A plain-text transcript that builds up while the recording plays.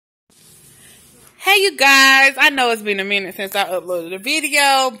Hey you guys, I know it's been a minute since I uploaded a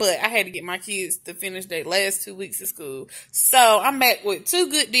video, but I had to get my kids to finish their last 2 weeks of school. So I'm back with 2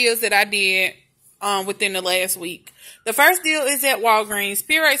 good deals that I did within the last week. The first deal is at Walgreens.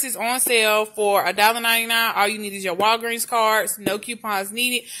 Purex is on sale for $1.99. All you need is your Walgreens cards. No coupons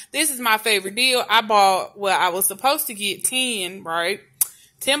needed. This is my favorite deal. I was supposed to get 10, right?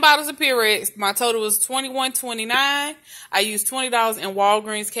 10 bottles of Purex. My total was $21.29. I used $20 in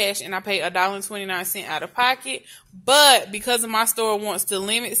Walgreens cash and I paid $1.29 out of pocket. But because of my store wants to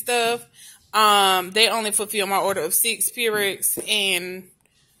limit stuff, they only fulfill my order of 6 Purex and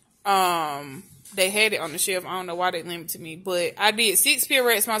they had it on the shelf. I don't know why they limited me, but I did 6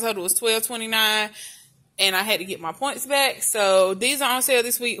 Purex. My total was $12.29. And I had to get my points back. So these are on sale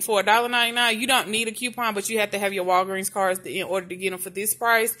this week for $1.99. You don't need a coupon, but you have to have your Walgreens cards in order to get them for this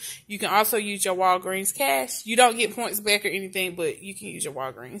price. You can also use your Walgreens cash. You don't get points back or anything, but you can use your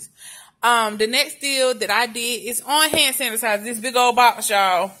Walgreens. The next deal that I did is on hand sanitizer. This big old box,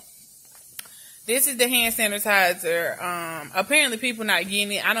 y'all. This is the hand sanitizer. Apparently people not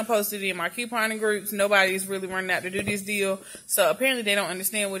getting it. I done posted it in my couponing groups. Nobody's really running out to do this deal. So apparently they don't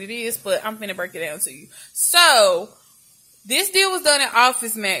understand what it is, but I'm finna break it down to you. So this deal was done at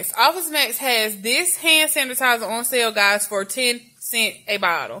Office Max. Office Max has this hand sanitizer on sale, guys, for 10 cents a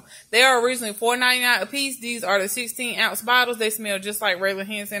bottle. They are originally $4.99 a piece. These are the 16-ounce bottles. They smell just like regular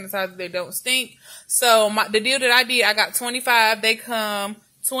hand sanitizer. They don't stink. So the deal that I did, I got 25. They come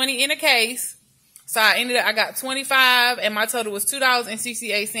 20 in a case. So I got 25 and my total was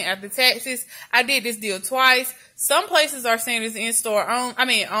 $2.68 after taxes. I did this deal twice. Some places are saying it's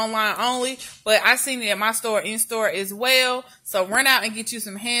online only, but I seen it at my store in-store as well. So run out and get you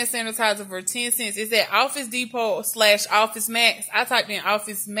some hand sanitizer for 10 cents. It's at Office Depot / Office Max. I typed in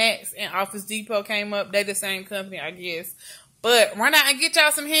Office Max and Office Depot came up. They're the same company, I guess. But run out and get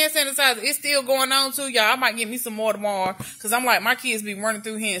y'all some hand sanitizer. It's still going on too, y'all. I might get me some more tomorrow because I'm like, my kids be running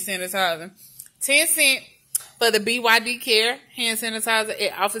through hand sanitizer. 10 cents for the BYD Care hand sanitizer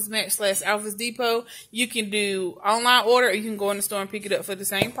at Office Max / Office Depot. You can do online order or you can go in the store and pick it up for the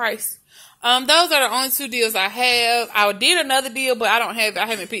same price. Those are the only 2 deals I have. I did another deal, but I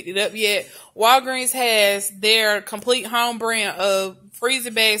haven't picked it up yet. Walgreens has their complete home brand of freezer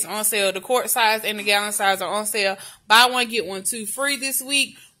bags on sale. The quart size and the gallon size are on sale. Buy one, get one, 2 free this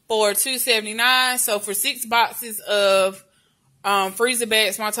week for $2.79. So for 6 boxes of freezer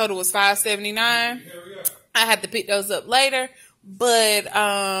bags, my total was $5.79. I have to pick those up later. But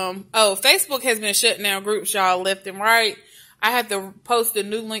Facebook has been shutting down groups, y'all, left and right. I have to post a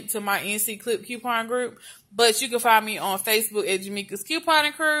new link to my NC Clip coupon group. But you can find me on Facebook at Jamaica's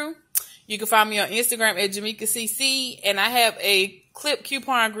Couponing Crew. You can find me on Instagram at Jamaica CC. And I have a clip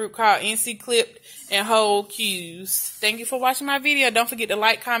coupon group called NC Clipped and Hold Cues. Thank you for watching my video. Don't forget to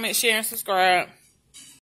like, comment, share, and subscribe.